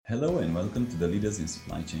Hello and welcome to the Leaders in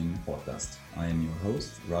Supply Chain podcast. I am your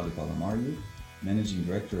host, Radu Palamariu, Managing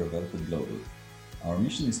Director of Elpid Global. Our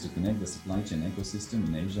mission is to connect the supply chain ecosystem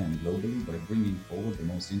in Asia and globally by bringing forward the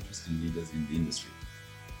most interesting leaders in the industry.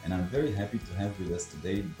 And I'm very happy to have with us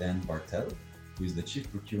today Dan Bartel, who is the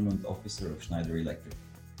Chief Procurement Officer of Schneider Electric.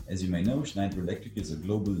 As you may know, Schneider Electric is a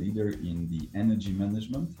global leader in the energy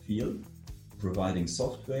management field, providing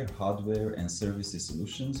software, hardware, and services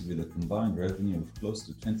solutions with a combined revenue of close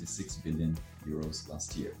to 26 billion euros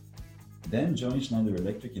last year. Dan joined Schneider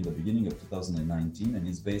Electric in the beginning of 2019 and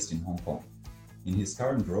is based in Hong Kong. In his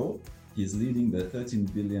current role, he is leading the 13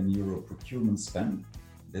 billion euro procurement spend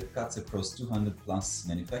that cuts across 200 plus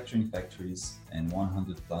manufacturing factories and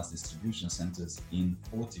 100 plus distribution centers in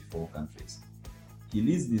 44 countries. He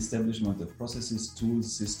leads the establishment of processes,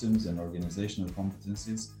 tools, systems, and organizational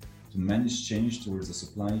competencies to manage change towards a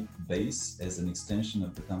supply base as an extension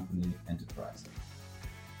of the company enterprise.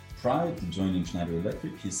 Prior to joining Schneider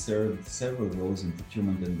Electric, he served several roles in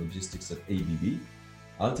procurement and logistics at ABB,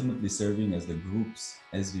 ultimately serving as the group's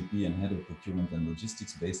SVP and head of procurement and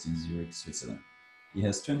logistics based in Zurich, Switzerland. He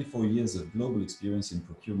has 24 years of global experience in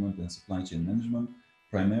procurement and supply chain management,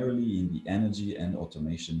 primarily in the energy and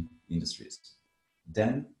automation industries.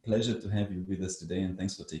 Dan, pleasure to have you with us today, and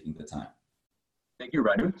thanks for taking the time. Thank you,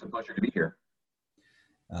 Radu. It's a pleasure to be here.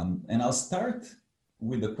 And I'll start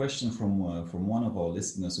with a question from one of our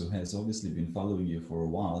listeners who has obviously been following you for a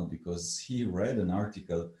while, because he read an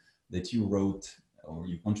article that you wrote or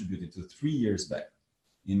you contributed to 3 years back,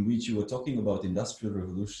 in which you were talking about Industrial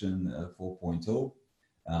Revolution 4.0,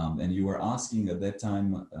 and you were asking at that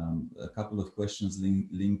time a couple of questions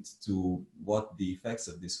linked to what the effects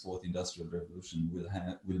of this fourth industrial revolution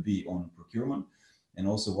will be on procurement, and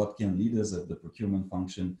also what can leaders of the procurement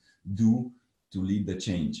function do to lead the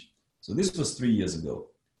change. So this was 3 years ago.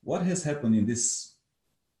 What has happened in this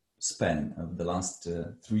span of the last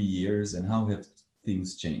 3 years, and how have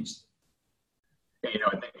things changed? I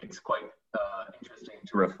think it's quite interesting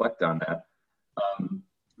to reflect on that.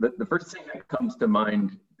 The first thing that comes to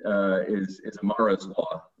mind is Amara's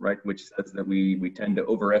law, right, which says that we tend to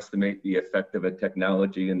overestimate the effect of a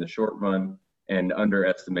technology in the short run and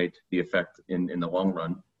underestimate the effect in the long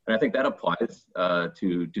run. And I think that applies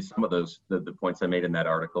to some of the points I made in that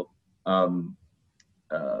article.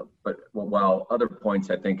 But while other points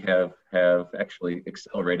I think have actually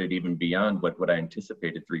accelerated even beyond what I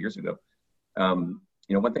anticipated 3 years ago.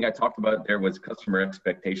 One thing I talked about there was customer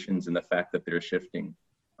expectations and the fact that they're shifting.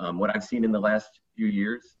 What I've seen in the last few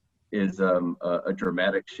years is a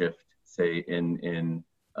dramatic shift, say, in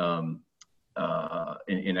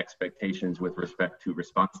expectations with respect to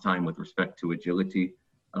response time, with respect to agility.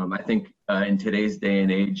 I think in today's day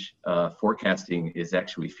and age, forecasting is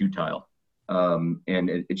actually futile.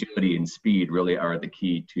 And agility and speed really are the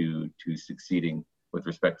key to succeeding with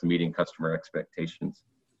respect to meeting customer expectations.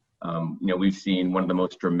 We've seen one of the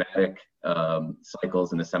most dramatic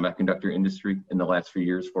cycles in the semiconductor industry in the last few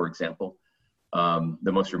years, for example.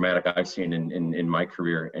 The most dramatic I've seen in my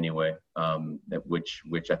career anyway,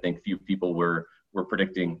 which I think few people were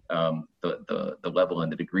predicting the level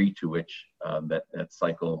and the degree to which that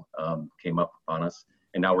cycle came up on us.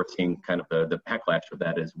 And now we're seeing kind of the backlash of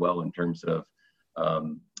that as well in terms of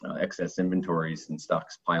excess inventories and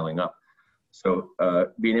stocks piling up. So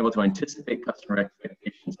being able to anticipate customer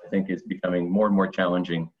expectations, I think, is becoming more and more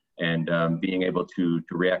challenging, and being able to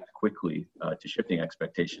react quickly to shifting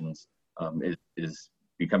expectations is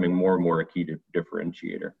becoming more and more a key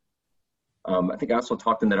differentiator. I think I also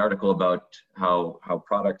talked in that article about how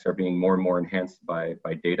products are being more and more enhanced by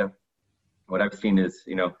data. What I've seen is,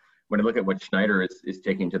 when I look at what Schneider is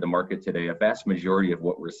taking to the market today, a vast majority of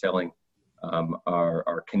what we're selling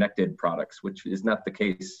are connected products, which is not the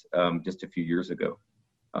case just a few years ago.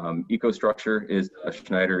 EcoStruxure is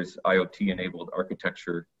Schneider's IoT-enabled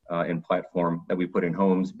architecture and platform that we put in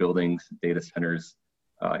homes, buildings, data centers,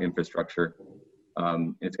 infrastructure.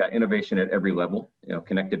 It's got innovation at every level,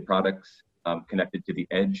 connected products, connected to the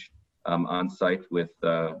edge, on site with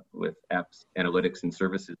apps, analytics, and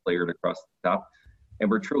services layered across the top. And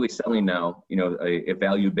we're truly selling now, a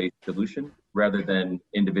value-based solution rather than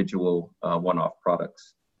individual one-off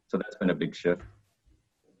products. So that's been a big shift.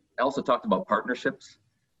 I also talked about partnerships,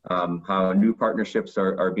 how new partnerships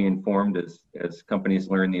are being formed as companies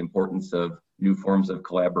learn the importance of new forms of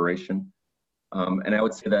collaboration. And I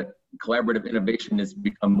would say that collaborative innovation has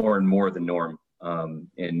become more and more the norm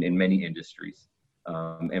in many industries.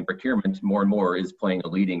 And procurement more and more is playing a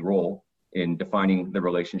leading role in defining the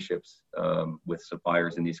relationships with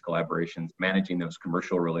suppliers in these collaborations, managing those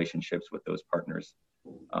commercial relationships with those partners.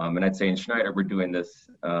 And I'd say in Schneider, we're doing this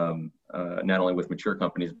not only with mature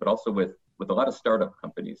companies, but also with a lot of startup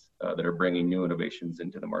companies that are bringing new innovations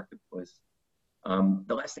into the marketplace.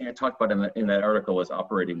 The last thing I talked about in that article was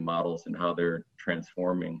operating models and how they're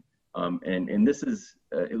transforming. And this is,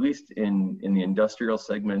 at least in the industrial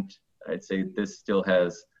segment, I'd say this still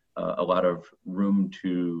has a lot of room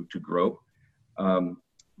to grow.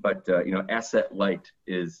 But asset light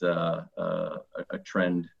is a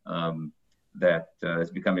trend that is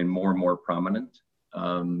becoming more and more prominent.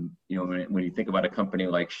 When you think about a company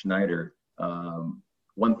like Schneider,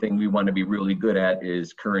 one thing we want to be really good at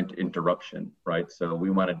is current interruption, right? So we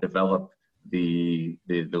want to develop the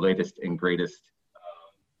latest and greatest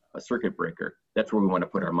circuit breaker. That's where we want to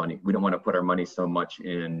put our money. We don't want to put our money so much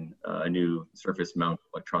in a new surface mount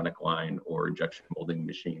electronic line or injection molding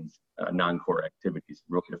machines, non-core activities.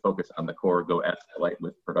 We're looking to focus on the core, go asset light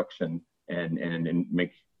with production, and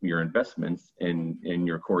make your investments in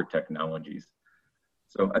your core technologies.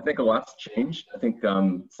 So I think a lot's changed. I think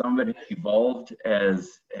some of it has evolved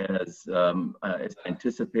as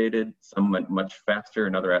anticipated. Some went much faster,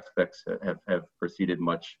 and other aspects have proceeded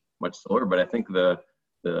much slower. But I think the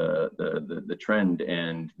trend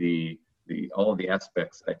and all of the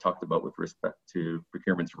aspects I talked about with respect to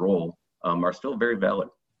procurement's role are still very valid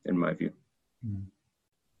in my view.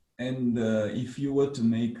 And if you were to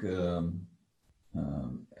make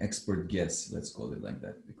expert guess, let's call it like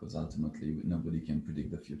that, because ultimately nobody can predict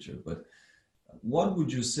the future, but what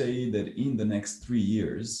would you say that in the next 3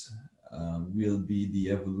 years will be the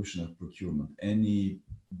evolution of procurement? Any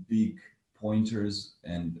big pointers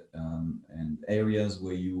and areas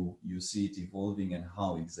where you see it evolving, and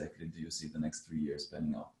how exactly do you see the next 3 years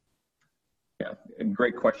panning out? Yeah,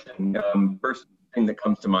 great question. First thing that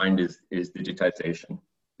comes to mind is digitization.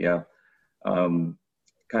 Yeah.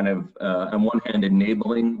 On one hand,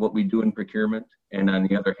 enabling what we do in procurement, and on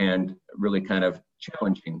the other hand, really kind of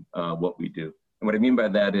challenging what we do. And what I mean by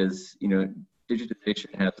that is,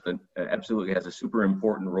 digitization absolutely has a super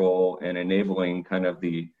important role in enabling kind of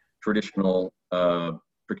the traditional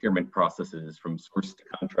procurement processes from source to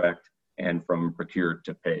contract and from procure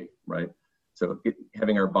to pay, right? So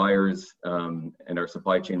having our buyers and our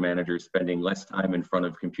supply chain managers spending less time in front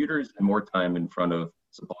of computers and more time in front of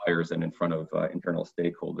suppliers and in front of internal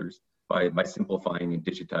stakeholders by simplifying and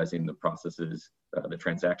digitizing the processes, the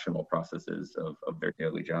transactional processes of their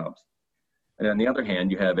daily jobs. And on the other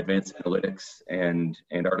hand, you have advanced analytics and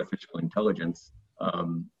artificial intelligence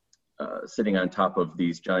sitting on top of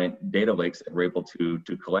these giant data lakes that we're able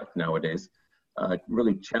to collect nowadays,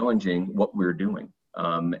 really challenging what we're doing.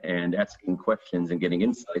 And asking questions and getting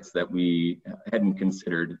insights that we hadn't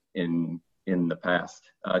considered in the past.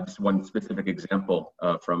 Just one specific example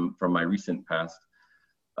from my recent past.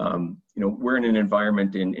 We're in an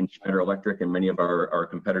environment in Schneider Electric, and many of our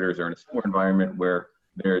competitors are in a similar environment where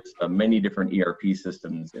there's many different ERP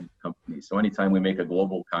systems in companies. So anytime we make a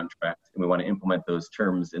global contract and we want to implement those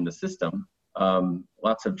terms in the system,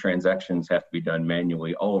 lots of transactions have to be done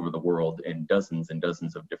manually all over the world in dozens and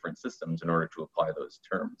dozens of different systems in order to apply those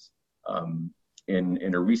terms.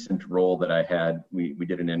 In a recent role that I had, we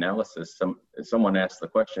did an analysis. Someone asked the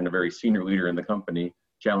question, a very senior leader in the company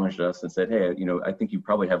challenged us and said, hey, I think you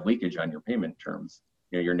probably have leakage on your payment terms.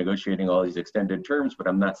 You're negotiating all these extended terms, but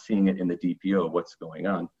I'm not seeing it in the DPO. What's going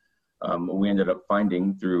on? We ended up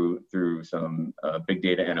finding through some big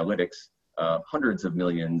data analytics, hundreds of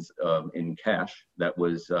millions in cash that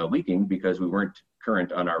was leaking because we weren't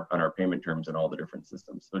current on our payment terms in all the different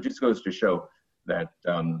systems. So it just goes to show that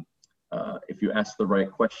if you ask the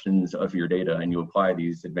right questions of your data and you apply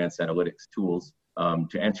these advanced analytics tools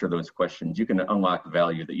to answer those questions, you can unlock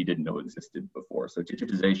value that you didn't know existed before. So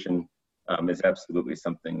digitization is absolutely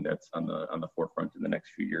something that's on the forefront in the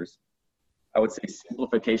next few years. I would say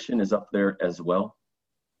simplification is up there as well.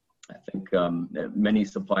 I think many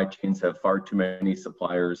supply chains have far too many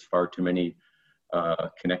suppliers, far too many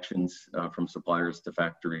connections from suppliers to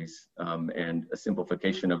factories, and a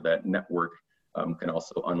simplification of that network can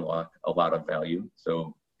also unlock a lot of value.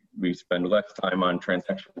 So we spend less time on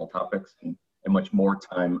transactional topics and much more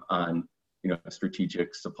time on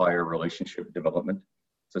strategic supplier relationship development.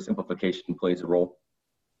 So simplification plays a role.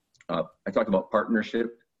 I talked about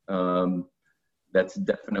partnership. That's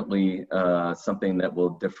definitely something that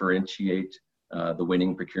will differentiate the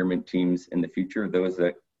winning procurement teams in the future, those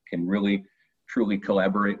that can really, truly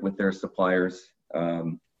collaborate with their suppliers,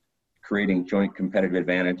 creating joint competitive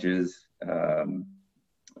advantages,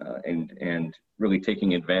 and really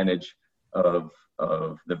taking advantage of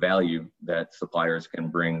the value that suppliers can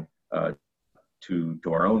bring to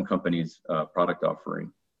our own company's product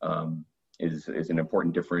offering is an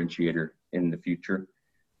important differentiator in the future.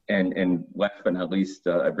 And last but not least,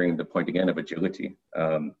 I bring the point again of agility.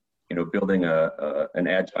 Building an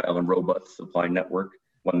agile and robust supply network,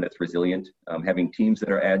 one that's resilient, having teams that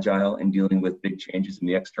are agile and dealing with big changes in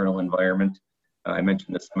the external environment. I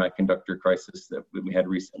mentioned the semiconductor crisis that we had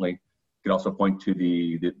recently. You could also point to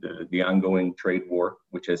the ongoing trade war,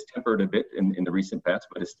 which has tempered a bit in the recent past,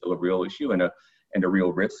 but is still a real issue and a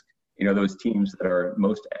real risk. Those teams that are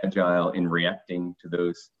most agile in reacting to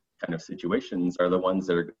those kind of situations are the ones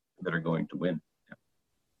that are going to win.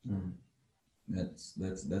 Yeah. Mm.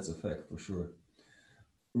 That's a fact for sure.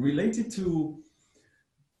 Related to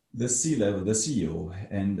the C-level, the CEO,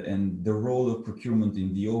 and the role of procurement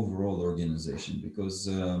in the overall organization, because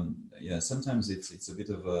sometimes it's a bit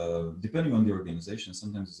of a, depending on the organization,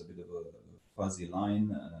 sometimes it's a bit of a fuzzy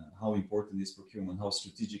line. How important is procurement? How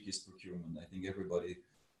strategic is procurement? I think everybody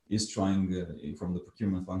is trying from the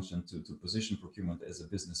procurement function to position procurement as a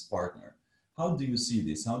business partner. How do you see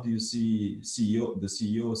this? How do you see the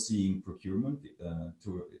CEO seeing procurement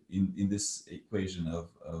in this equation of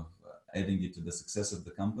adding it to the success of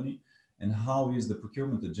the company? And how is the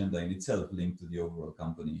procurement agenda in itself linked to the overall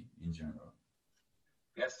company in general?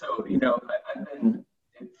 Yeah, so,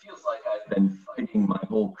 it feels like I've been fighting my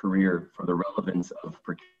whole career for the relevance of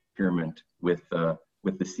procurement with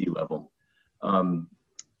the C-level.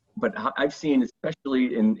 But I've seen,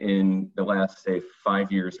 especially in the last, say,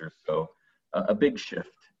 5 years or so, a big shift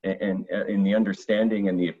in the understanding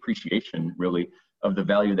and the appreciation, really, of the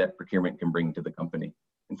value that procurement can bring to the company.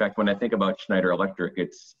 In fact, when I think about Schneider Electric,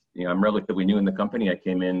 I'm relatively new in the company. I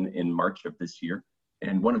came in March of this year.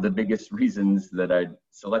 And one of the biggest reasons that I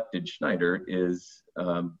selected Schneider is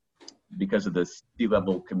because of the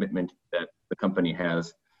C-level commitment that the company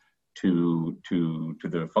has to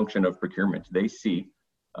the function of procurement. They see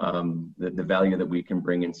the value that we can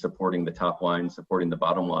bring in supporting the top line, supporting the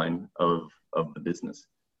bottom line of the business.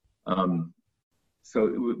 So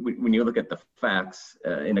when you look at the facts,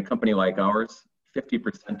 in a company like ours,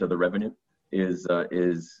 50% of the revenue is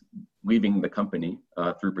leaving the company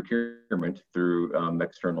through procurement, through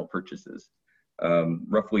external purchases.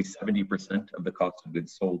 Roughly 70% of the cost of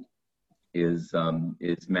goods sold is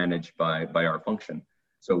managed by our function.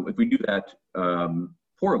 So if we do that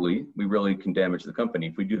poorly, we really can damage the company.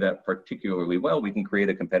 If we do that particularly well, we can create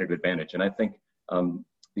a competitive advantage. And I think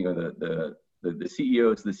the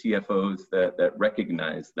CEOs, the CFOs that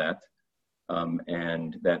recognize that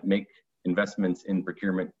and that make investments in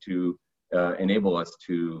procurement to enable us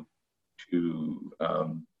to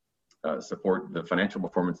support the financial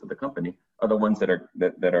performance of the company are the ones that are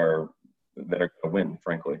going to win,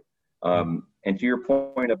 frankly. And to your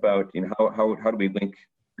point about how do we link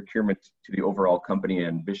procurement to the overall company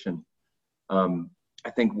ambition,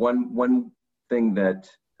 I think one thing that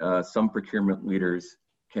some procurement leaders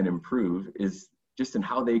can improve is just in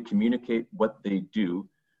how they communicate what they do,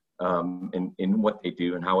 and in what they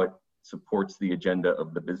do and how it supports the agenda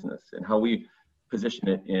of the business. And how we position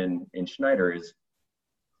it in Schneider is,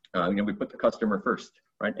 we put the customer first,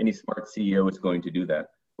 right? Any smart CEO is going to do that.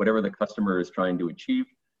 Whatever the customer is trying to achieve,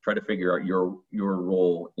 try to figure out your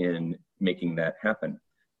role in making that happen.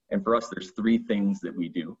 And for us, there's 3 things that we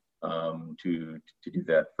do to do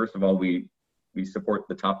that. First of all, we support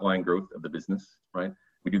the top line growth of the business, right?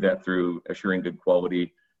 We do that through assuring good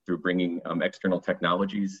quality, through bringing external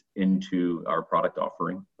technologies into our product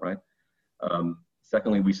offering, right?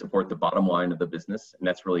 Secondly, we support the bottom line of the business, and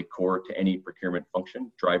that's really core to any procurement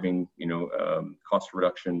function, driving cost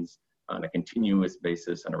reductions on a continuous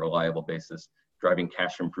basis, on a reliable basis, driving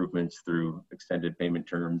cash improvements through extended payment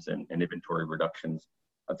terms and inventory reductions.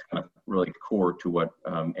 That's kind of really core to what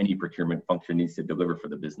any procurement function needs to deliver for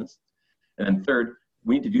the business. And then third,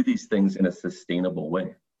 we need to do these things in a sustainable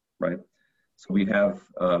way, right? So we have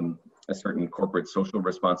a certain corporate social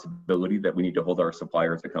responsibility that we need to hold our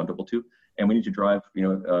suppliers accountable to, and we need to drive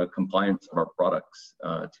compliance of our products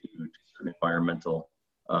to certain environmental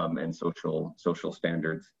and social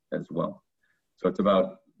standards as well. So it's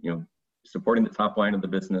about supporting the top line of the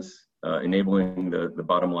business, enabling the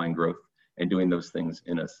bottom line growth, and doing those things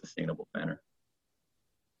in a sustainable manner.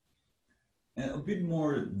 And a bit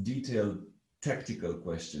more detailed tactical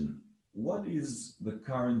question. What is the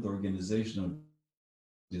current organizational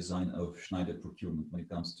design of Schneider procurement when it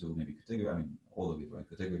comes to maybe category, all of it, right?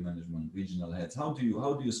 Category management, regional heads. How do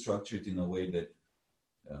you structure it in a way that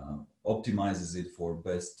optimizes it for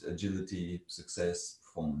best agility, success,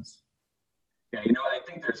 performance? Yeah, I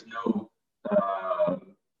think there's no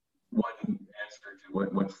one answer to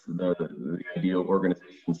what's the ideal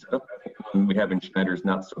organization setup. I think the one we have in Schneider is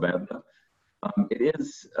not so bad though. It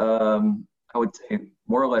is, I would say,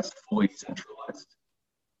 more or less fully centralized.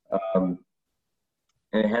 And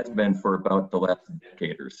it has been for about the last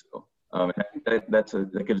decade or so. And I think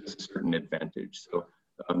that gives us a certain advantage. So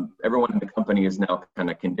everyone in the company is now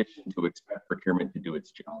kind of conditioned to expect procurement to do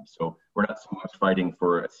its job. So we're not so much fighting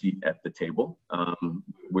for a seat at the table.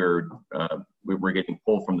 We're getting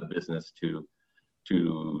pull from the business to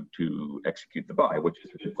execute the buy, which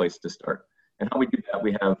is a good place to start. And how we do that,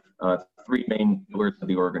 we have three main pillars of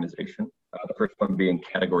the organization. The first one being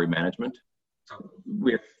category management. So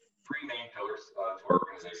we have three main pillars to our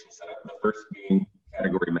organization setup. The first being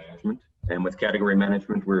category management. And with category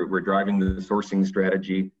management, we're driving the sourcing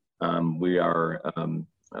strategy. We are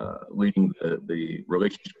leading the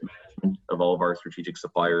relationship management of all of our strategic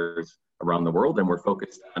suppliers around the world. And we're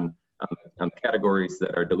focused on categories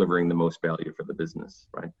that are delivering the most value for the business,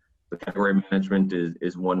 right? The category management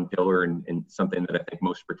is one pillar and something that I think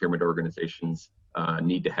most procurement organizations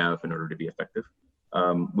need to have in order to be effective.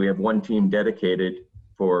 We have one team dedicated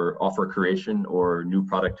for offer creation or new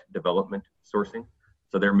product development sourcing.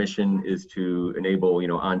 So their mission is to enable,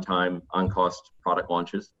 on time, on cost product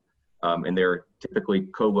launches. And they're typically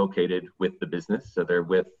co-located with the business. So they're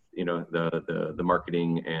with, the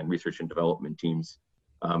marketing and research and development teams,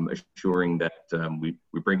 assuring that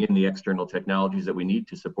we bring in the external technologies that we need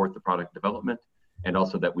to support the product development, and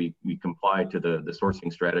also that we comply to the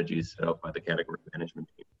sourcing strategies set out by the category management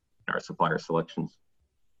team in our supplier selections.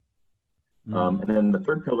 And then the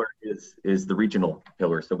third pillar is the regional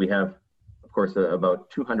pillar. So we have, of course, about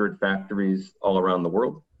 200 factories all around the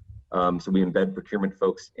world. So we embed procurement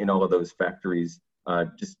folks in all of those factories,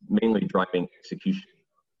 just mainly driving execution,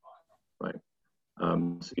 right?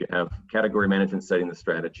 So you have category management setting the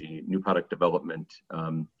strategy, new product development,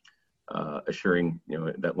 assuring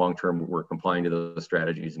that long-term we're complying to those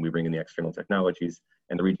strategies and we bring in the external technologies,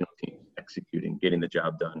 and the regional team executing, getting the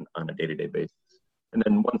job done on a day-to-day basis. And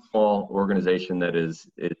then one small organization that is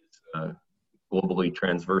globally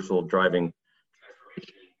transversal, driving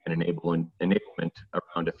and enablement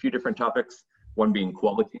around a few different topics. One being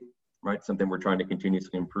quality, right? Something we're trying to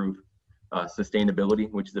continuously improve. Sustainability,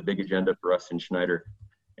 which is a big agenda for us in Schneider,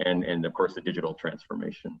 and of course the digital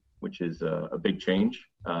transformation, which is a big change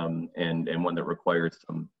and one that requires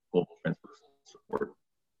some global transversal support.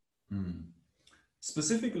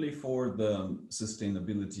 Specifically for the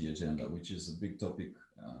sustainability agenda, which is a big topic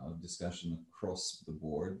of discussion across the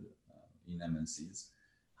board in MNCs,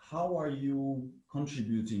 how are you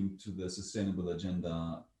contributing to the sustainable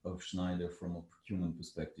agenda of Schneider from a procurement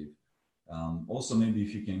perspective? Also, maybe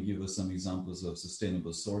if you can give us some examples of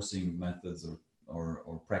sustainable sourcing methods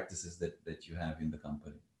or practices that you have in the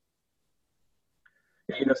company.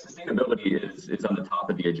 Yeah, sustainability is on the top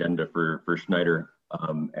of the agenda for Schneider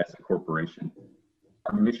as a corporation.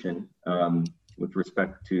 Our mission with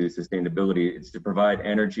respect to sustainability is to provide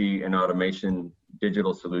energy and automation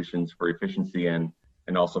digital solutions for efficiency and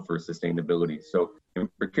also for sustainability. So in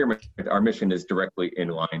procurement, our mission is directly in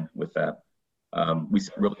line with that. We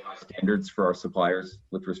set really high standards for our suppliers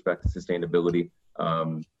with respect to sustainability,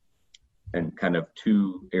 and kind of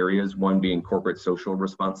two areas, one being corporate social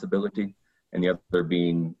responsibility and the other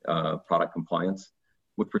being product compliance.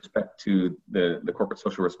 With respect to the corporate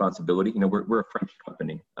social responsibility, we're a French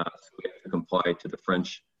company, so we have to comply to the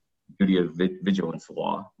French duty of vigilance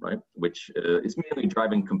law, right? Which is mainly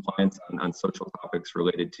driving compliance on social topics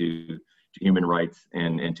related to human rights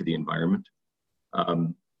and to the environment.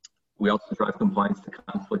 We also drive compliance to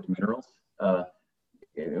conflict minerals.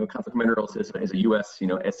 Conflict minerals is a U.S.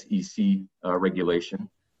 SEC regulation.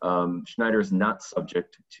 Schneider is not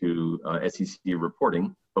subject to SEC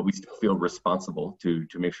reporting, but we still feel responsible to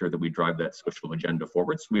make sure that we drive that social agenda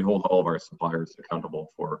forward. So we hold all of our suppliers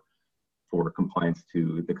accountable for compliance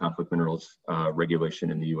to the conflict minerals regulation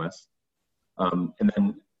in the U.S. And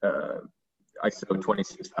then ISO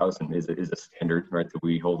 26000 is a standard, right, that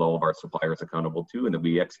we hold all of our suppliers accountable to, and that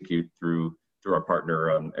we execute through our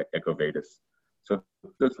partner EcoVadis. So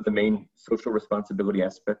those are the main social responsibility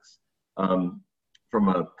aspects. From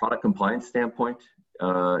a product compliance standpoint,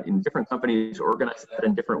 in different companies organize that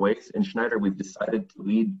in different ways. In Schneider, we've decided to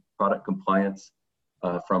lead product compliance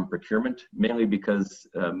from procurement, mainly because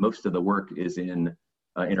most of the work is in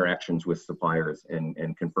interactions with suppliers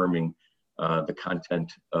and confirming the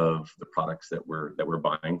content of the products that we're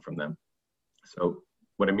buying from them. So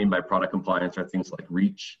what I mean by product compliance are things like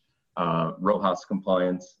REACH, RoHS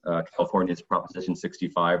compliance, California's Proposition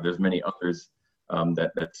 65. There's many others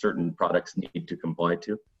that certain products need to comply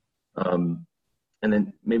to. And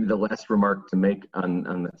then maybe the last remark to make on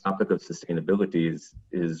the topic of sustainability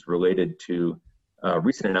is related to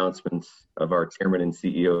recent announcements of our chairman and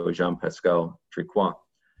CEO, Jean-Pascal Tricoire.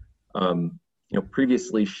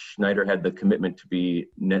 Previously Schneider had the commitment to be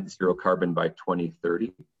net zero carbon by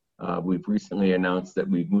 2030. We've recently announced that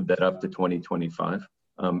we've moved that up to 2025.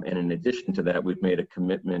 And in addition to that, we've made a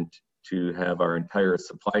commitment to have our entire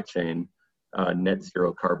supply chain net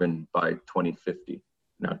zero carbon by 2050.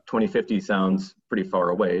 Now, 2050 sounds pretty far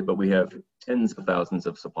away, but we have tens of thousands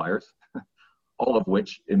of suppliers, all of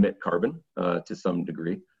which emit carbon to some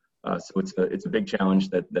degree. So it's a big challenge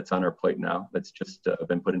that's on our plate now. That's just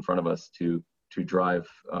been put in front of us to drive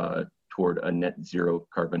toward a net zero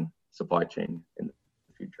carbon supply chain in the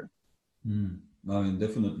future. I mean,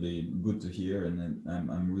 definitely good to hear, and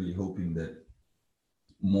I'm really hoping that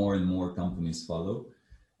more and more companies follow.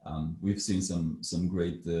 We've seen some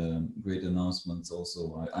great announcements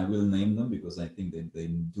also. I will name them because I think that they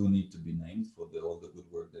do need to be named for all the good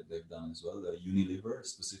work that they've done as well. Unilever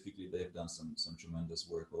specifically, they've done some tremendous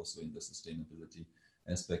work also in the sustainability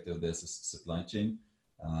aspect of their supply chain.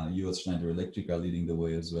 US Schneider Electric are leading the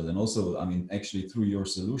way as well, and also, I mean, actually through your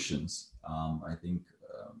solutions, I think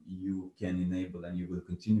you can enable and you will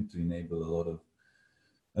continue to enable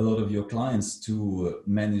a lot of your clients to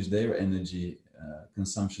manage their energy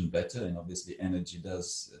consumption better. And obviously energy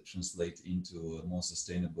does translate into a more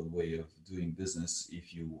sustainable way of doing business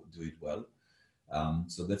if you do it well.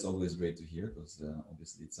 So that's always great to hear, because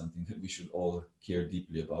obviously it's something that we should all care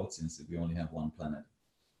deeply about, since we only have one planet.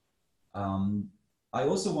 I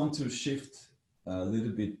also want to shift a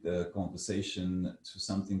little bit the conversation to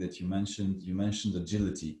something that you mentioned. You mentioned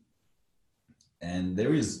agility. And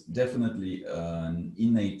there is definitely an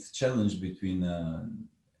innate challenge between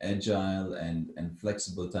agile and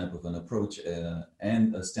flexible type of an approach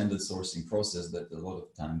and a standard sourcing process that a lot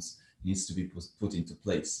of times needs to be put into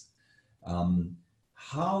place.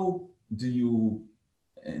 How do you,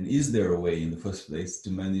 and is there a way in the first place to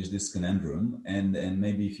manage this conundrum? And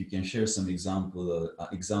maybe if you can share some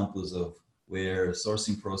examples of where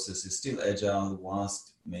sourcing process is still agile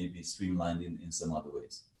whilst maybe streamlined in some other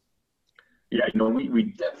ways. Yeah, we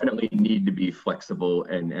definitely need to be flexible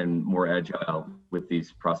and more agile with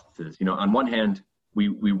these processes. On one hand,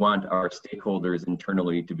 we want our stakeholders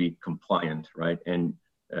internally to be compliant, right, and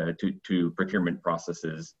to procurement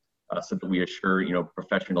processes, so that we assure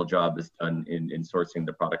professional job is done in sourcing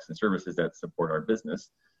the products and services that support our business.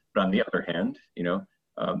 But on the other hand,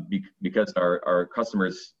 because our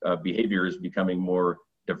customers' behavior is becoming more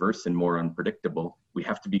diverse and more unpredictable, we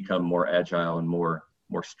have to become more agile and more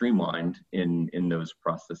streamlined in those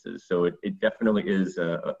processes. So it definitely is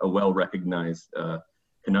a well-recognized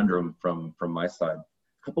conundrum from my side.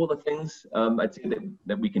 A couple of the things I'd say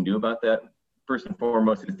that we can do about that, first and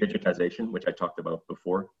foremost, is digitization, which I talked about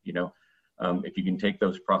before. If you can take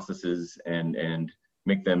those processes and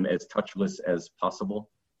make them as touchless as possible,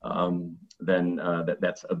 then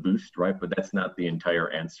that's a boost, right? But that's not the entire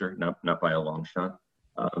answer, not by a long shot.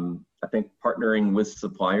 I think partnering with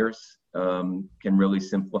suppliers can really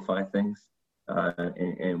simplify things.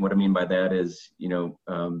 And what I mean by that is,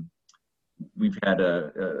 we've had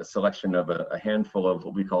a selection of a handful of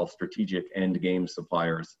what we call strategic end game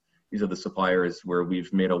suppliers. These are the suppliers where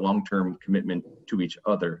we've made a long-term commitment to each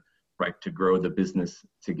other, right, to grow the business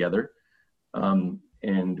together.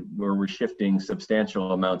 And where we're shifting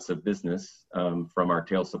substantial amounts of business from our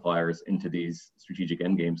tail suppliers into these strategic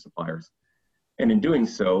end game suppliers. And in doing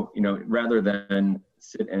so, rather than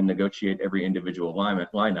sit and negotiate every individual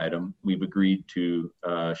line item, we've agreed to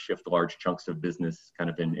shift large chunks of business kind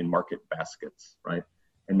of in market baskets, right?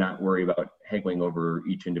 And not worry about haggling over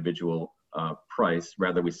each individual price.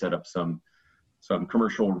 Rather, we set up some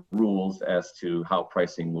commercial rules as to how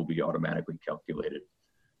pricing will be automatically calculated.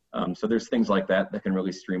 So there's things like that can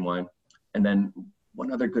really streamline. And then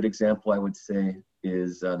one other good example I would say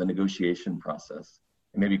is the negotiation process.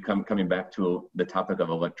 And maybe coming back to the topic of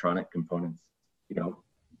electronic components.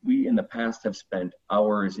 We in the past have spent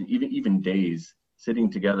hours and even days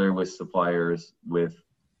sitting together with suppliers with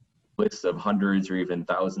lists of hundreds or even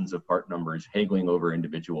thousands of part numbers, haggling over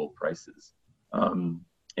individual prices.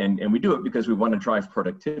 And we do it because we want to drive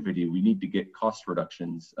productivity. We need to get cost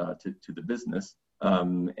reductions to the business.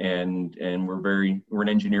 And we're an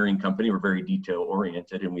engineering company. We're very detail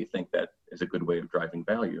oriented, and we think that is a good way of driving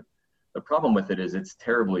value. The problem with it is it's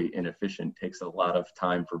terribly inefficient, takes a lot of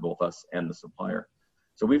time for both us and the supplier.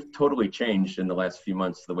 So we've totally changed in the last few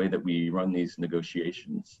months the way that we run these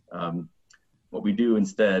negotiations. What we do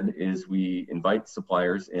instead is we invite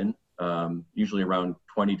suppliers in, usually around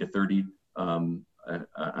 20 to 30 on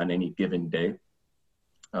any given day.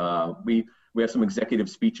 We we have some executive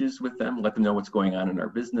speeches with them, let them know what's going on in our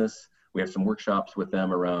business. We have some workshops with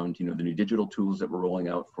them around, the new digital tools that we're rolling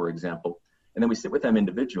out, for example. And then we sit with them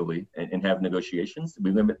individually and have negotiations.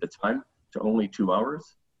 We limit the time to only 2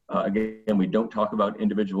 hours. Again, we don't talk about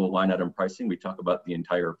individual line item pricing. We talk about the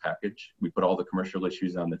entire package. We put all the commercial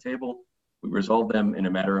issues on the table. We resolve them in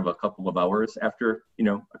a matter of a couple of hours after,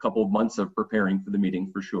 a couple of months of preparing for the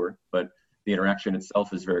meeting for sure. But the interaction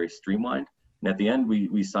itself is very streamlined. And at the end,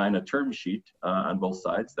 we sign a term sheet on both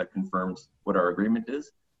sides that confirms what our agreement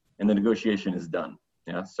is, and the negotiation is done.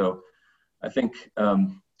 Yeah. So I think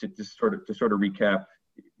to sort of recap,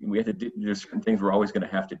 we have to do, there's certain things we're always going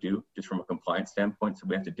to have to do just from a compliance standpoint. So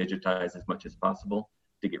we have to digitize as much as possible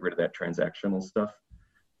to get rid of that transactional stuff.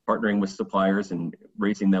 Partnering with suppliers and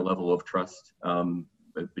raising that level of trust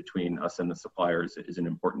between us and the suppliers is an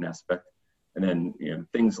important aspect. And then,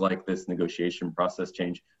 things like this negotiation process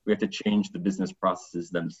change, we have to change the business processes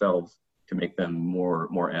themselves to make them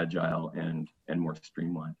more agile and more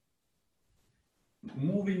streamlined.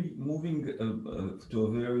 Moving to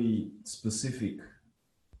a very specific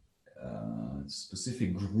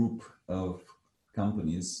group of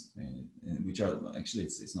companies, which are actually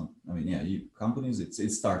it's not. I mean, companies.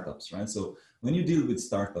 It's startups, right? So when you deal with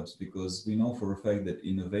startups, because we know for a fact that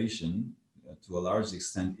innovation, to a large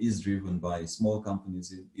extent, is driven by small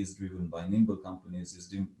companies, is driven by nimble companies,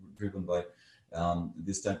 is driven by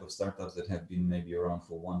this type of startups that have been maybe around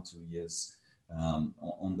for 1-2 years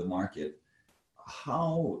on the market.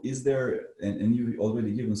 How is there, and you've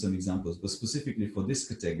already given some examples, but specifically for this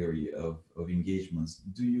category of engagements,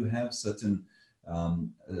 do you have certain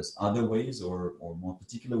other ways or more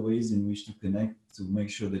particular ways in which to connect to make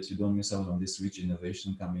sure that you don't miss out on this rich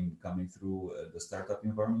innovation coming through the startup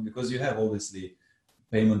environment? Because you have obviously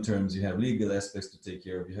payment terms, you have legal aspects to take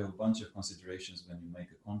care of, you have a bunch of considerations when you make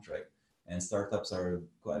a contract, and startups are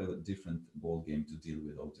quite a different ball game to deal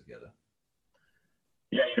with altogether.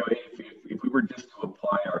 Yeah, if we were just to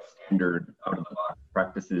apply our standard out-of-the-box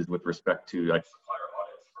practices with respect to like supplier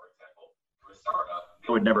audits, for example, to a startup,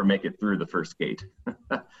 it would never make it through the first gate,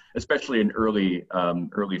 especially an early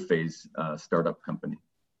phase startup company.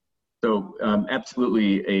 So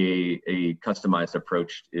absolutely a customized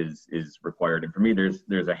approach is required. And for me,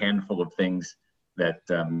 there's a handful of things that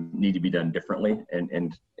need to be done differently,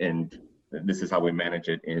 and this is how we manage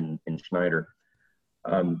it in Schneider.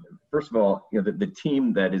 First of all, the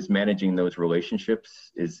team that is managing those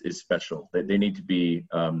relationships is special. They need to be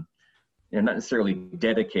not necessarily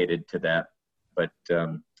dedicated to that, but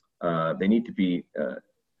they need to be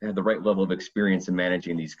have the right level of experience in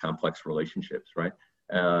managing these complex relationships, right?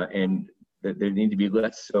 And there need to be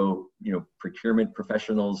less so procurement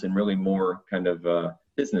professionals and really more kind of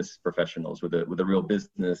business professionals with a real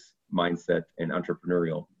business mindset and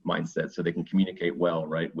entrepreneurial mindset, so they can communicate well,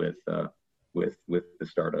 right, with the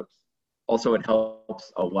startups. Also, it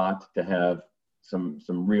helps a lot to have some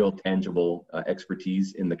real tangible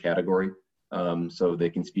expertise in the category, so they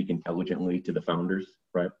can speak intelligently to the founders,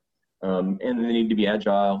 right? And they need to be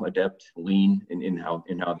agile, adept, lean in how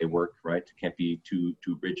they work, right? Can't be too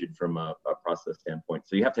rigid from a process standpoint.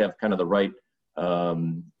 So you have to have kind of the right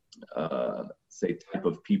say type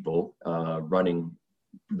of people running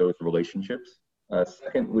those relationships.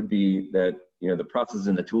 Second would be that the processes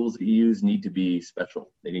and the tools that you use need to be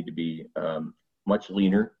special. They need to be much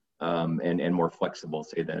leaner and more flexible,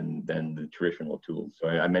 say, than the traditional tools. So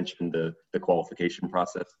I mentioned the qualification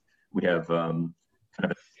process. We have kind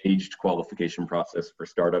of a staged qualification process for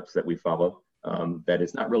startups that we follow. That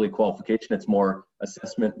is not really qualification; it's more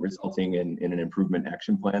assessment resulting in an improvement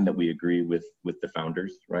action plan that we agree with the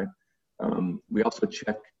founders, right? We also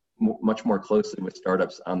check much more closely with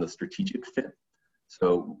startups on the strategic fit.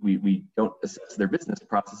 So we don't assess their business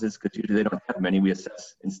processes because usually they don't have many. We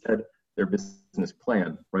assess instead their business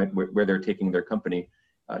plan, right, where they're taking their company,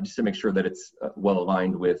 just to make sure that it's well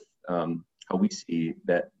aligned with how we see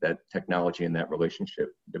that technology and that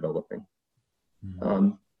relationship developing.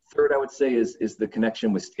 Mm-hmm. Third, I would say is the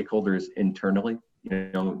connection with stakeholders internally.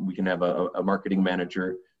 We can have a marketing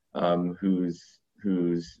manager who's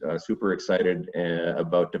super excited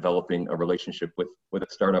about developing a relationship with a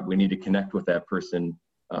startup. We need to connect with that person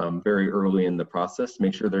very early in the process,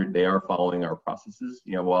 make sure they are following our processes.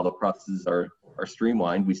 While the processes are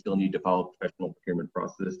streamlined, we still need to follow professional procurement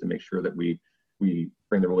process to make sure that we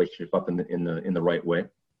bring the relationship up in the right way.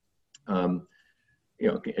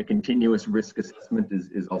 A continuous risk assessment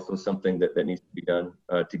is also something that needs to be done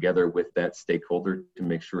together with that stakeholder to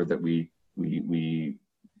make sure that we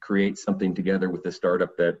create something together with the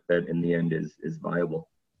startup that in the end is viable.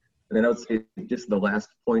 And then I would say just the last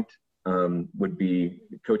point would be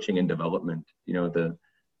coaching and development.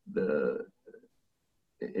 The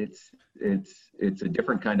it's a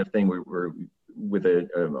different kind of thing. We're with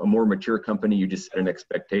a more mature company, you just set an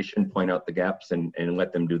expectation, point out the gaps, and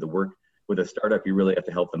let them do the work. With a startup, you really have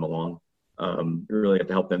to help them along. You really have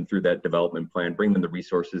to help them through that development plan, bring them the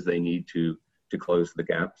resources they need to close the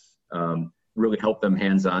gaps, really help them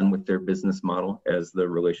hands-on with their business model as the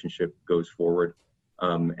relationship goes forward,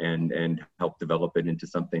 and help develop it into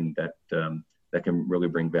something that that can really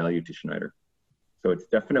bring value to Schneider. So it's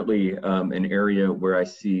definitely an area where I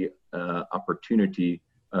see opportunity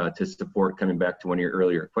to support, coming back to one of your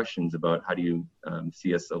earlier questions about how do you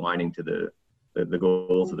see us aligning to the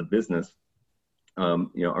goals of the business.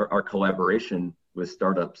 Our collaboration with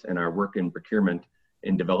startups and our work in procurement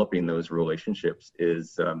in developing those relationships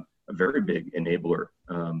is a very big enabler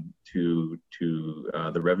to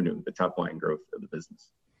the revenue, the top line growth of the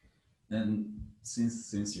business. And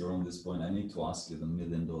since you're on this point, I need to ask you the $1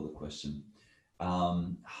 million question.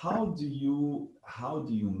 How do you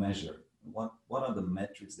measure? What are the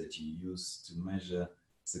metrics that you use to measure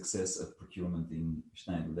success of procurement in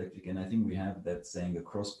Schneider Electric? And I think we have that saying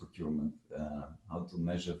across procurement, how to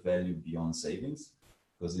measure value beyond savings,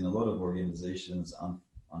 because in a lot of organizations,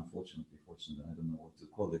 unfortunately, fortunately, I don't know what to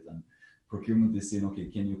call it, and procurement is saying, okay,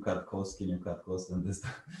 can you cut costs? Can you cut costs? And this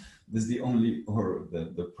is the only, or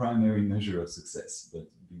the primary measure of success. But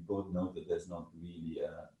we both know that there's not really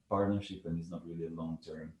a partnership, and it's not really a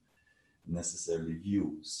long-term necessarily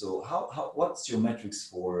view. So what's your metrics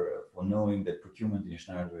for knowing that procurement in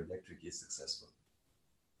Schneider Electric is successful?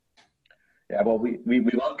 Yeah, well, we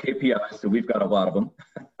love KPIs, so we've got a lot of them.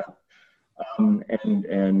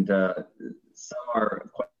 Some are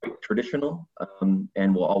quite traditional,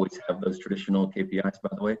 and we'll always have those traditional KPIs, by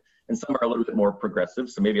the way. And some are a little bit more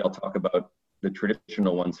progressive. So maybe I'll talk about the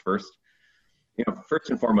traditional ones first.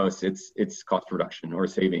 First and foremost, it's cost reduction or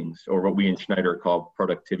savings, or what we in Schneider call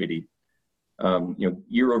productivity.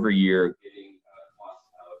 Year over year, getting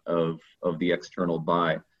costs out of the external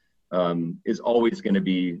buy is always going to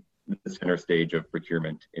be the center stage of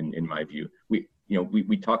procurement, in my view.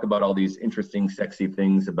 We talk about all these interesting, sexy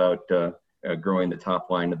things about growing the top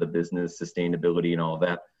line of the business, sustainability, and all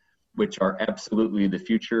that, which are absolutely the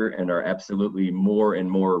future and are absolutely more and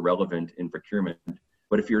more relevant in procurement.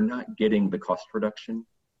 But if you're not getting the cost reduction,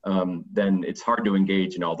 then it's hard to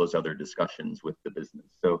engage in all those other discussions with the business.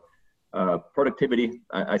 So productivity,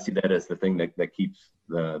 I see that as the thing that keeps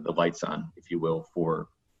the lights on, if you will, for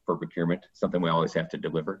procurement, something we always have to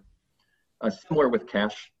deliver. Similar with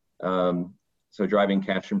cash. So driving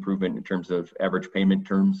cash improvement in terms of average payment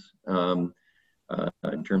terms,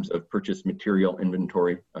 in terms of purchase material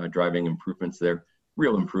inventory, driving improvements there,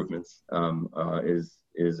 real improvements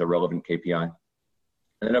is a relevant KPI.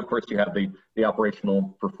 And then, of course, you have the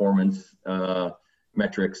operational performance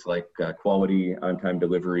metrics like quality, on-time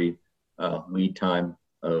delivery, lead time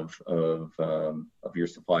of your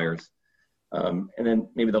suppliers. And then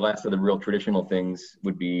maybe the last of the real traditional things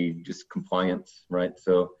would be just compliance, right?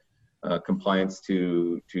 So compliance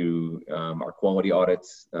to our quality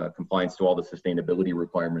audits, compliance to all the sustainability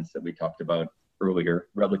requirements that we talked about earlier,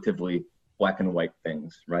 relatively black and white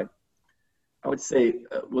things, right? I would say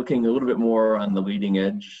looking a little bit more on the leading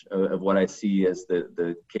edge of what I see as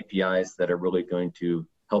the KPIs that are really going to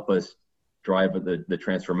help us drive the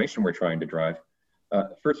transformation we're trying to drive.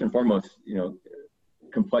 First and foremost,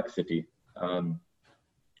 complexity.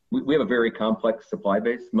 We have a very complex supply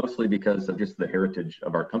base, mostly because of just the heritage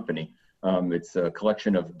of our company. It's a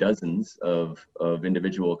collection of dozens of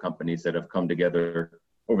individual companies that have come together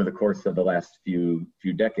over the course of the last few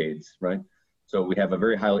decades, right? So we have a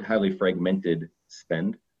very highly fragmented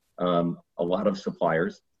spend, a lot of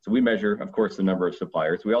suppliers. So we measure, of course, the number of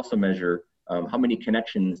suppliers. We also measure how many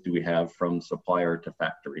connections do we have from supplier to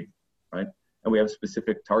factory, right? And we have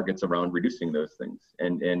specific targets around reducing those things.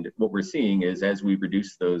 And what we're seeing is as we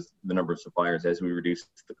reduce the number of suppliers, as we reduce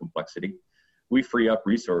the complexity, we free up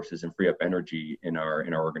resources and free up energy in our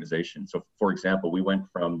organization. So for example, we went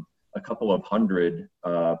from a couple of hundred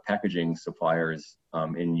packaging suppliers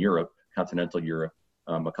in Europe, continental Europe,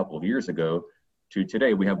 a couple of years ago, to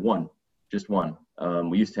today we have one, just one.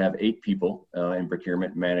 We used to have 8 people in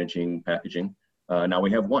procurement managing packaging. Now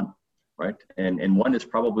we have one. Right, and one is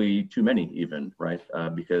probably too many even, right?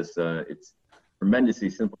 Because it's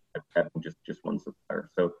tremendously simple having just one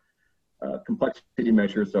supplier. So complexity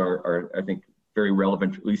measures are I think very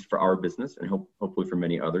relevant, at least for our business, and hopefully for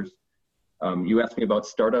many others. You asked me about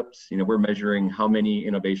startups. We're measuring how many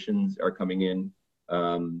innovations are coming in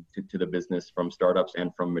to the business from startups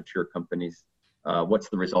and from mature companies. What's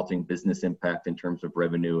the resulting business impact in terms of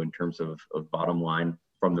revenue, in terms of bottom line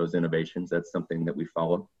from those innovations? That's something that we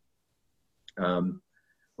follow.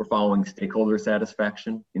 we're following stakeholder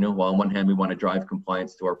satisfaction. You know, while on one hand, we want to drive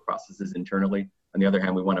compliance to our processes internally. On the other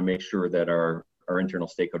hand, we want to make sure that our internal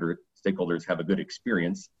stakeholders have a good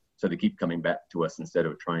experience, so they keep coming back to us instead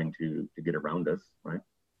of trying to get around us, right?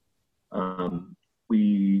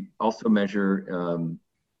 We also measure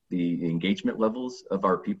the engagement levels of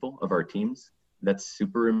our people, of our teams. That's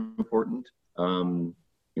super important.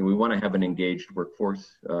 We want to have an engaged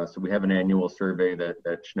workforce. So we have an annual survey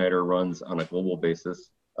that Schneider runs on a global basis,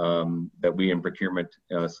 that we in procurement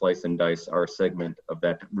slice and dice our segment of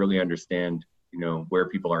that to really understand, you know, where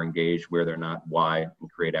people are engaged, where they're not, why,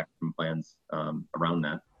 and create action plans around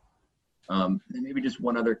that. And maybe just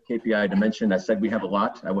one other KPI to mention. I said we have a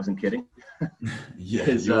lot. I wasn't kidding. Yeah,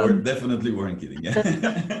 you definitely weren't kidding.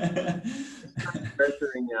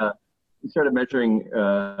 We started measuring,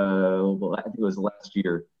 well, I think it was last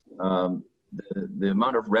year, the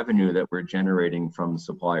amount of revenue that we're generating from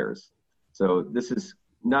suppliers. So this is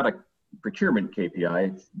not a procurement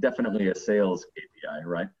KPI, it's definitely a sales KPI,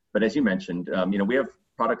 right? But as you mentioned, you know, we have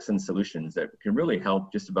products and solutions that can really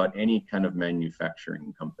help just about any kind of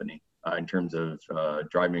manufacturing company in terms of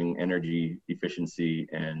driving energy efficiency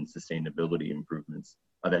and sustainability improvements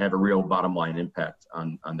that have a real bottom line impact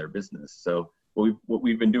on their business. So what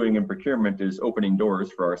we've been doing in procurement is opening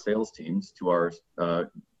doors for our sales teams to our,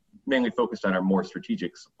 mainly focused on our more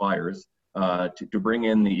strategic suppliers, to bring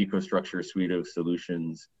in the EcoStruxure suite of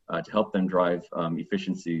solutions to help them drive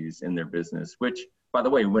efficiencies in their business, which, by the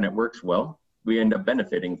way, when it works well, we end up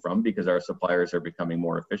benefiting from, because our suppliers are becoming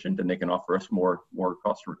more efficient and they can offer us more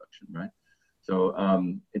cost reduction, right? So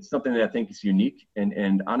it's something that I think is unique.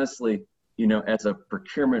 And honestly, you know, as a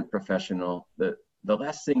procurement professional, the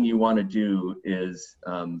last thing you want to do is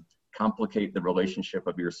complicate the relationship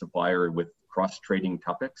of your supplier with cross-trading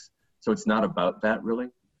topics. So it's not about that, really.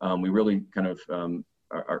 We really kind of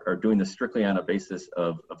are doing this strictly on a basis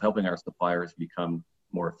of helping our suppliers become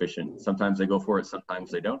more efficient. Sometimes they go for it,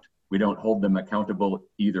 sometimes they don't. We don't hold them accountable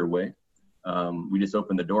either way. We just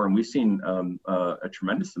open the door, and we've seen a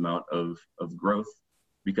tremendous amount of growth,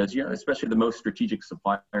 because, you know, especially the most strategic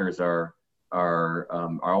suppliers are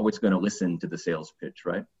always going to listen to the sales pitch,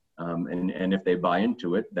 right? And if they buy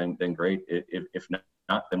into it, then great. If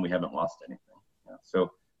not, then we haven't lost anything. Yeah.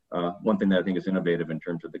 So one thing that I think is innovative in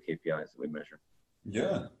terms of the KPIs that we measure.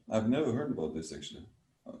 Yeah, I've never heard about this actually.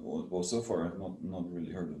 Well, so far I've not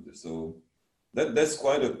really heard of this. So that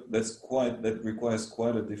requires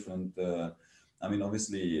quite a different. I mean,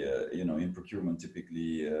 obviously, you know, in procurement,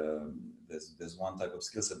 typically there's one type of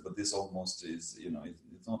skill set, but this almost is, you know,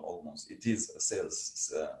 it's not almost. It is a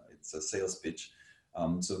sales. It's a sales pitch.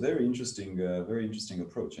 So very interesting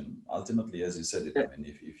approach. And ultimately, as you said it, I mean,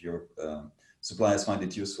 if your suppliers find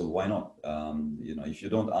it useful, why not? You know, if you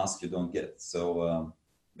don't ask, you don't get. So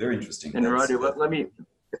very interesting. And Radu, let me,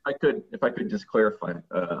 if I could just clarify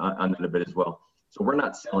on that a bit as well. So we're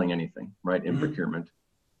not selling anything, right, in procurement.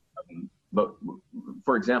 But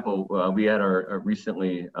for example, we had our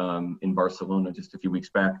recently in Barcelona just a few weeks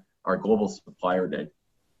back, our Global Supplier Day,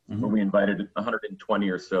 where we invited 120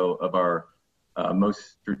 or so of our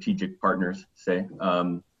most strategic partners, say,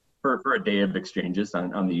 for a day of exchanges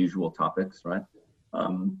on the usual topics, right?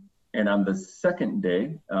 And on the second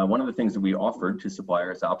day, one of the things that we offered to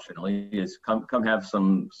suppliers optionally is come have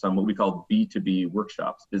some what we call B2B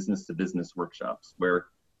workshops, business to business workshops, where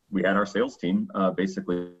we had our sales team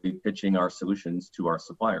basically pitching our solutions to our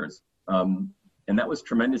suppliers. And that was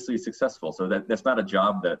tremendously successful. So that's not a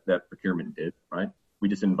job that procurement did, right? We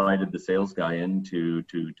just invited the sales guy in to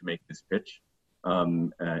make this pitch.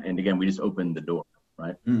 And again, we just opened the door,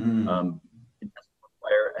 right? It doesn't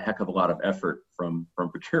require a heck of a lot of effort from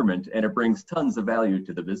procurement, and it brings tons of value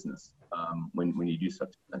to the business when you do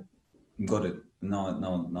such a thing. Got it.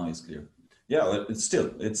 Now it's clear. Yeah, well, it's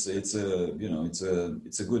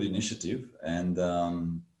a good initiative and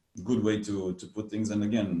good way to put things. And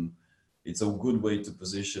again, it's a good way to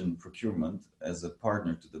position procurement as a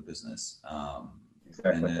partner to the business,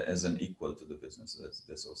 exactly. and as an equal to the business.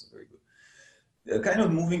 That's also very good. Kind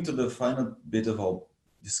of moving to the final bit of our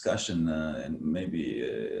discussion, and maybe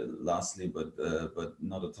lastly, but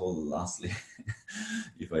not at all lastly,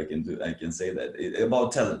 if I can say that,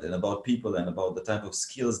 about talent and about people and about the type of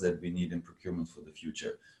skills that we need in procurement for the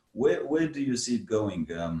future. Where do you see it going?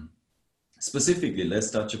 Specifically,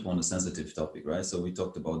 let's touch upon a sensitive topic, right? So we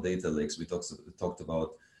talked about data lakes, we talked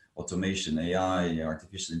about automation, AI,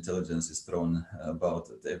 artificial intelligence is thrown about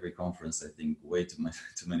at every conference, I think, way too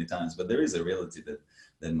many times. But there is a reality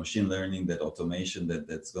that machine learning, that automation,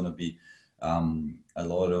 that's going to be a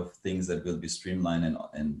lot of things that will be streamlined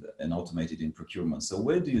and automated in procurement. So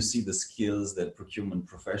where do you see the skills that procurement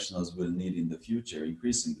professionals will need in the future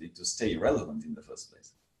increasingly to stay relevant in the first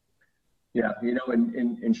place? Yeah,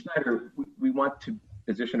 in Schneider, we want to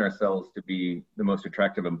position ourselves to be the most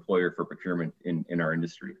attractive employer for procurement in our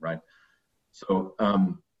industry, right? So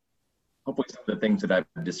hopefully some of the things that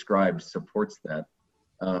I've described supports that.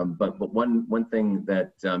 But one thing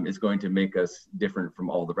that is going to make us different from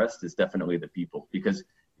all the rest is definitely the people, because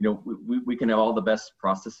we can have all the best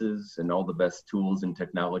processes and all the best tools and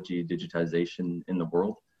technology, digitization in the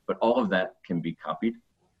world, but all of that can be copied.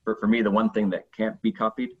 For me, the one thing that can't be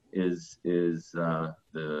copied is the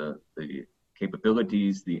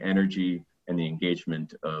capabilities, the energy, and the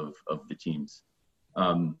engagement of the teams,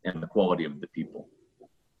 and the quality of the people.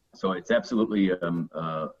 So it's absolutely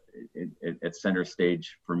at center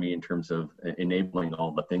stage for me in terms of enabling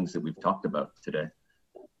all the things that we've talked about today.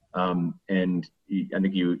 And I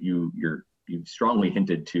think you strongly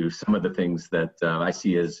hinted to some of the things that I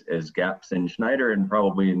see as gaps in Schneider and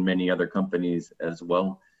probably in many other companies as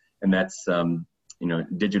well. And that's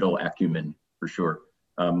digital acumen for sure.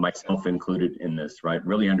 Myself included in this, right?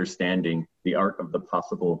 Really understanding the art of the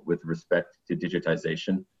possible with respect to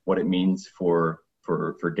digitization, what it means for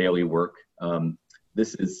daily work.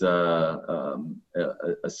 This is a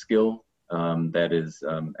skill that is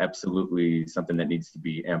absolutely something that needs to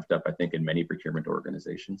be amped up, I think, in many procurement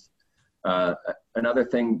organizations. Another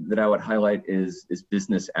thing that I would highlight is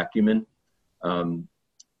business acumen.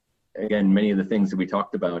 Again, many of the things that we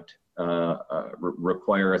talked about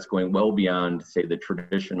require us going well beyond, say, the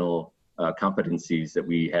traditional competencies that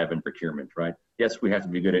we have in procurement, right? Yes, we have to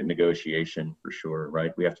be good at negotiation for sure,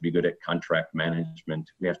 right? We have to be good at contract management.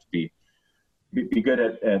 We have to be good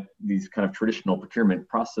at these kind of traditional procurement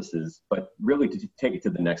processes, but really to take it to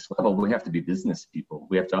the next level, we have to be business people.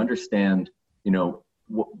 We have to understand,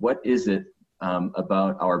 what is it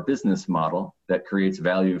about our business model that creates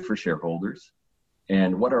value for shareholders,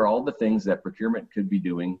 and what are all the things that procurement could be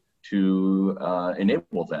doing to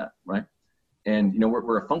enable that, right? And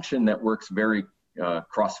we're a function that works very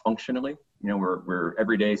cross-functionally. We're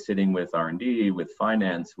every day sitting with R&D, with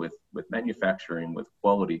finance, with manufacturing, with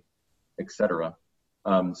quality, etc.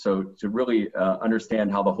 So to really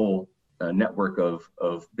understand how the whole network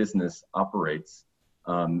of business operates,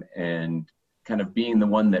 and kind of being the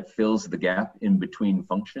one that fills the gap in between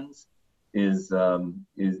functions is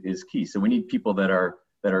key. So we need people that are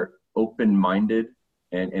open-minded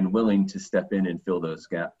and willing to step in and fill those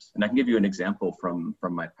gaps. And I can give you an example from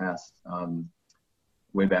my past.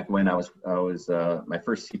 Way back when I was my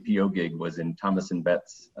first CPO gig was in Thomas &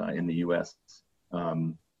 Betts in the US.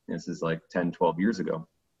 This is like 10, 12 years ago.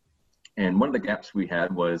 And one of the gaps we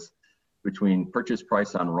had was between purchase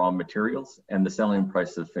price on raw materials and the selling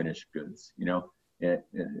price of finished goods.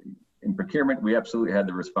 In procurement, we absolutely had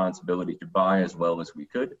the responsibility to buy as well as we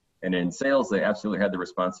could. And in sales, they absolutely had the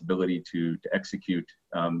responsibility to execute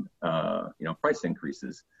price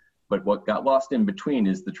increases. But what got lost in between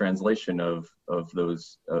is the translation of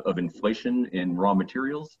inflation in raw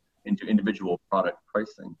materials into individual product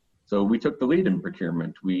pricing. So we took the lead in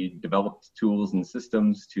procurement. We developed tools and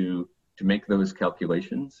systems to make those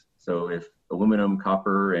calculations. So if aluminum,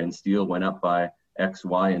 copper, and steel went up by X,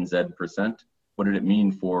 Y, and Z%, what did it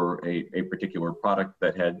mean for a particular product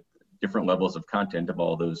that had different levels of content of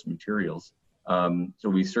all those materials? So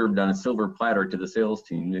we served on a silver platter to the sales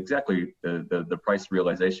team exactly the price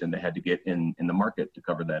realization they had to get in the market to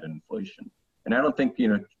cover that inflation. And I don't think,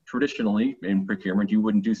 traditionally in procurement, you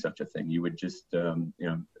wouldn't do such a thing. You would just,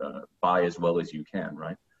 buy as well as you can,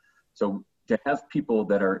 right? So to have people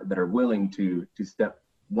that are willing to step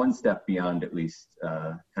one step beyond at least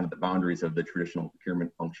kind of the boundaries of the traditional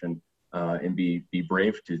procurement function and be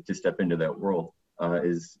brave to step into that world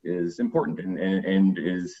is important and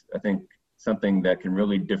is, I think, something that can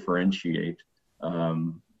really differentiate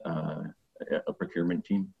a procurement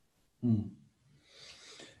team.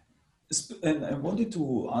 And I wanted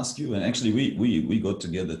to ask you, and actually we got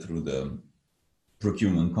together through the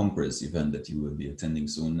Procurement Congress event that you will be attending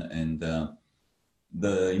soon. And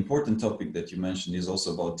the important topic that you mentioned is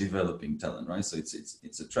also about developing talent, right? So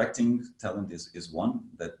it's attracting talent is one,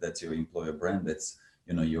 that's your employer brand, that's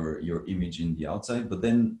your image in the outside. But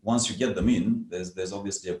then once you get them in, there's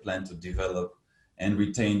obviously a plan to develop and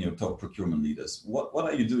retain your top procurement leaders. What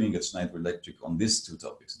are you doing at Schneider Electric on these two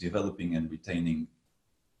topics, developing and retaining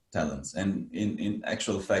talents? And in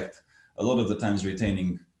actual fact, a lot of the times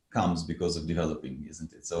retaining comes because of developing,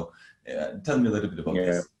 isn't it? So tell me a little bit about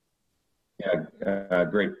this. Yeah,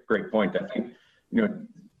 great point. I think,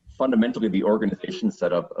 fundamentally the organization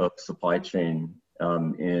setup of supply chain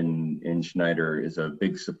in Schneider is a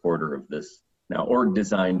big supporter of this. Now, org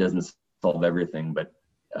design doesn't solve everything, but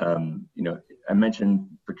I mentioned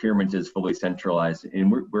procurement is fully centralized,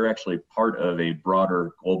 and we're actually part of a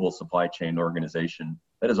broader global supply chain organization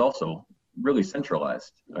that is also really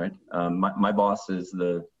centralized. Right? My boss is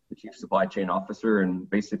the chief supply chain officer, and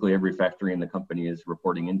basically every factory in the company is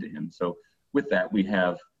reporting into him. So with that, we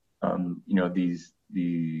have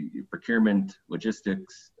the procurement,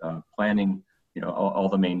 logistics, planning, all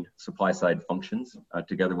the main supply side functions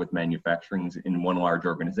together with manufacturing in one large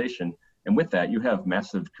organization. And with that, you have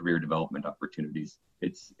massive career development opportunities.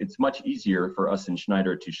 It's much easier for us in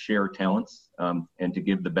Schneider to share talents and to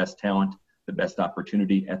give the best talent the best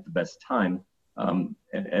opportunity at the best time,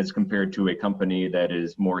 as compared to a company that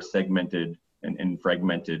is more segmented and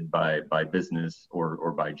fragmented by business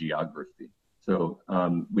or by geography. So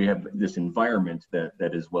we have this environment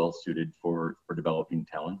that is well suited for developing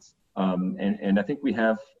talents. And I think we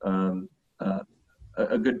have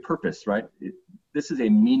a good purpose, right? This is a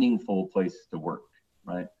meaningful place to work,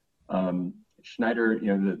 right? Schneider,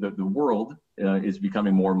 the world is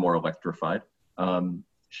becoming more and more electrified.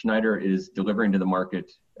 Schneider is delivering to the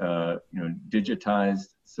market,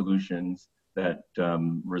 digitized solutions that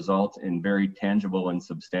result in very tangible and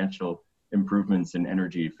substantial improvements in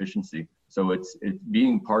energy efficiency. So it's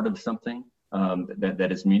being part of something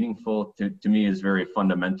that is meaningful to me is very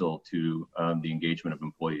fundamental to the engagement of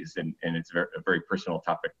employees, and it's a very personal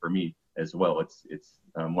topic for me as well. It's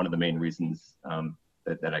one of the main reasons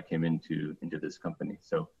that I came into this company.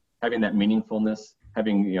 So having that meaningfulness,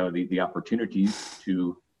 having the opportunities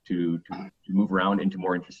to move around into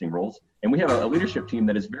more interesting roles, and we have a leadership team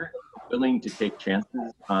that is very willing to take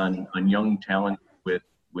chances on young talent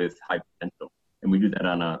with high potential, and we do that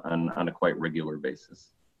on a quite regular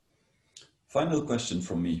basis. Final question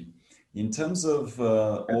from me. In terms of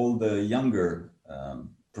all the younger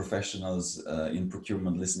professionals in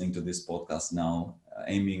procurement listening to this podcast now,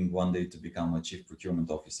 aiming one day to become a chief procurement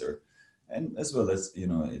officer, and as well as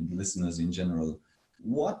listeners in general,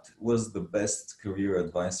 what was the best career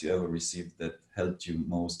advice you ever received that helped you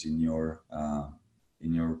most in your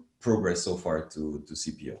progress so far to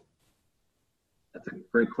CPO? That's a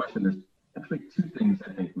great question. There's actually two things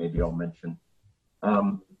I think maybe I'll mention.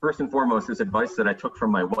 First and foremost is advice that I took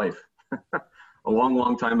from my wife a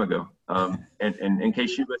long time ago. And in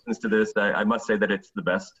case she listens to this, I must say that it's the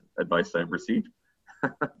best advice I've received.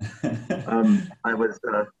 I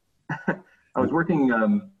was working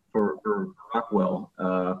for Rockwell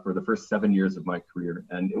for the first 7 years of my career,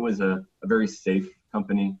 and it was a very safe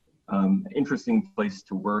company, interesting place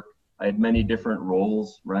to work. I had many different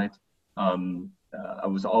roles, right? I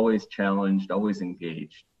was always challenged, always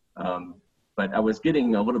engaged. But I was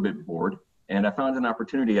getting a little bit bored, and I found an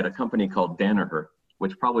opportunity at a company called Danaher,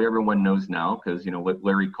 which probably everyone knows now because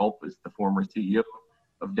Larry Culp is the former CEO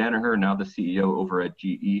of Danaher, now the CEO over at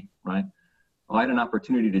GE, right? Well, I had an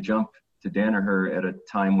opportunity to jump to Danaher at a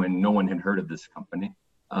time when no one had heard of this company.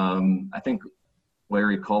 I think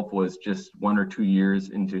Larry Culp was just 1 or 2 years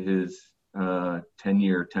into his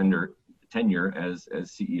tenure as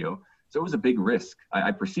CEO. So it was a big risk.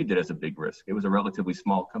 I perceived it as a big risk. It was a relatively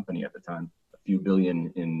small company at the time, a few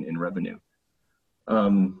billion in revenue.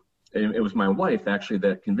 It was my wife actually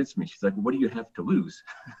that convinced me. She's like, "What do you have to lose?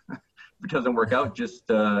 If it doesn't work out, just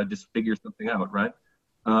figure something out, right?"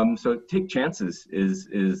 So take chances is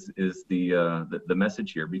the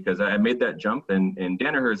message here, because I made that jump, and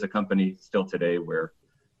Danaher is a company still today where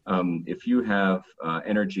if you have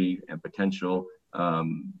energy and potential,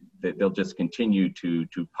 they'll just continue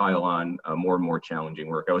to pile on more and more challenging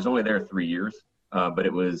work. I was only there 3 years, but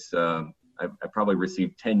it was I probably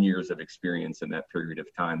received 10 years of experience in that period of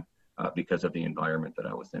time because of the environment that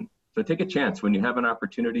I was in. So take a chance when you have an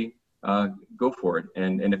opportunity. Go for it,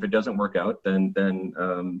 and if it doesn't work out, then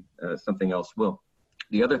something else will.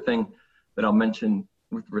 The other thing that I'll mention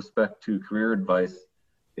with respect to career advice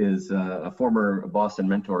is a former boss and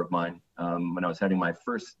mentor of mine. When I was having my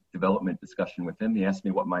first development discussion with him, he asked me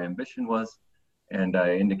what my ambition was, and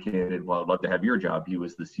I indicated, well, I'd love to have your job. He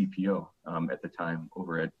was the CPO at the time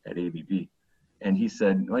over at ABB, and he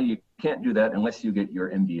said, well, you can't do that unless you get your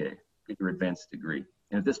MBA, get your advanced degree.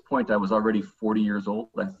 And at this point, I was already 40 years old.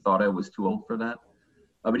 I thought I was too old for that.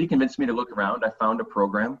 But he convinced me to look around. I found a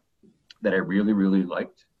program that I really, really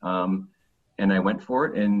liked. And I went for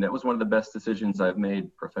it. And that was one of the best decisions I've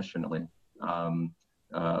made professionally.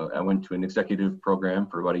 I went to an executive program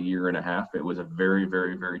for about 1.5 years. It was a very,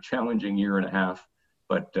 very, very challenging 1.5 years.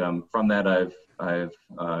 But from that, I've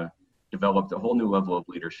developed a whole new level of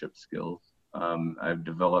leadership skills. I've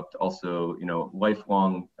developed also,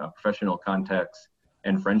 lifelong professional contacts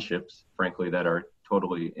and friendships, frankly, that are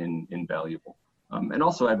totally invaluable. And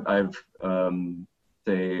also I've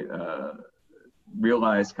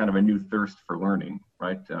realized kind of a new thirst for learning,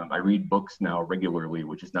 right? I read books now regularly,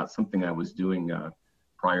 which is not something I was doing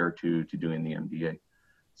prior to doing the MBA.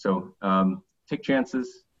 So take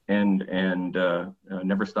chances and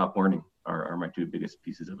never stop learning are my two biggest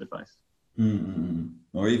pieces of advice. Mm-hmm.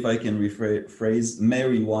 Or if I can rephrase,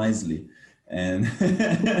 marry wisely. And I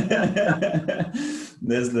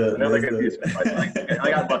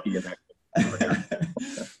got lucky in that.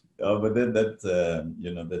 But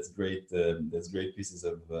that's great. That's great pieces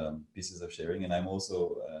of sharing. And I'm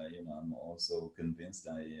also, I'm also convinced.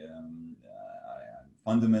 I'm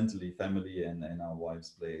fundamentally, family and our wives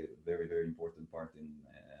play a very, very important part in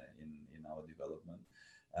our development.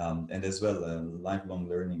 And as well, lifelong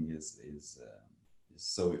learning is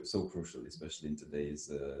so crucial, especially in today's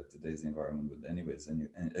environment. But anyways, and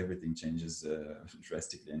everything changes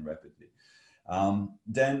drastically and rapidly.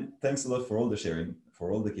 Dan, thanks a lot for all the sharing,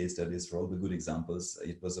 for all the case studies, for all the good examples.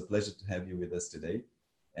 It was a pleasure to have you with us today,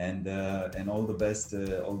 and all the best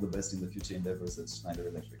in the future endeavors at Schneider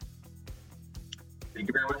Electric. Thank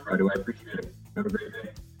you very much, Radu. I appreciate it. Have a great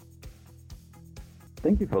day.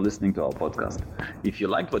 Thank you for listening to our podcast. If you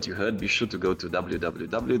liked what you heard, be sure to go to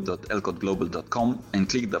www.elcotglobal.com and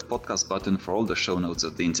click the podcast button for all the show notes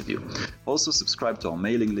of the interview. Also subscribe to our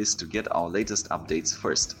mailing list to get our latest updates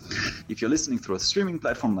first. If you're listening through a streaming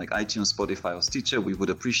platform like iTunes, Spotify or Stitcher, we would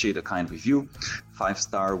appreciate a kind review.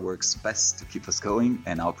 5-star works best to keep us going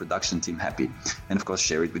and our production team happy. And of course,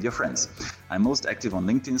 share it with your friends. I'm most active on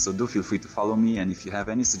LinkedIn, so do feel free to follow me. And if you have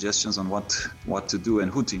any suggestions on what to do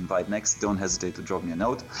and who to invite next, don't hesitate to drop me a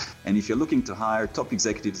note. And if you're looking to hire top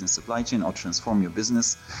executives in supply chain or transform your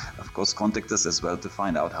business, of course, contact us as well to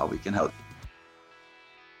find out how we can help.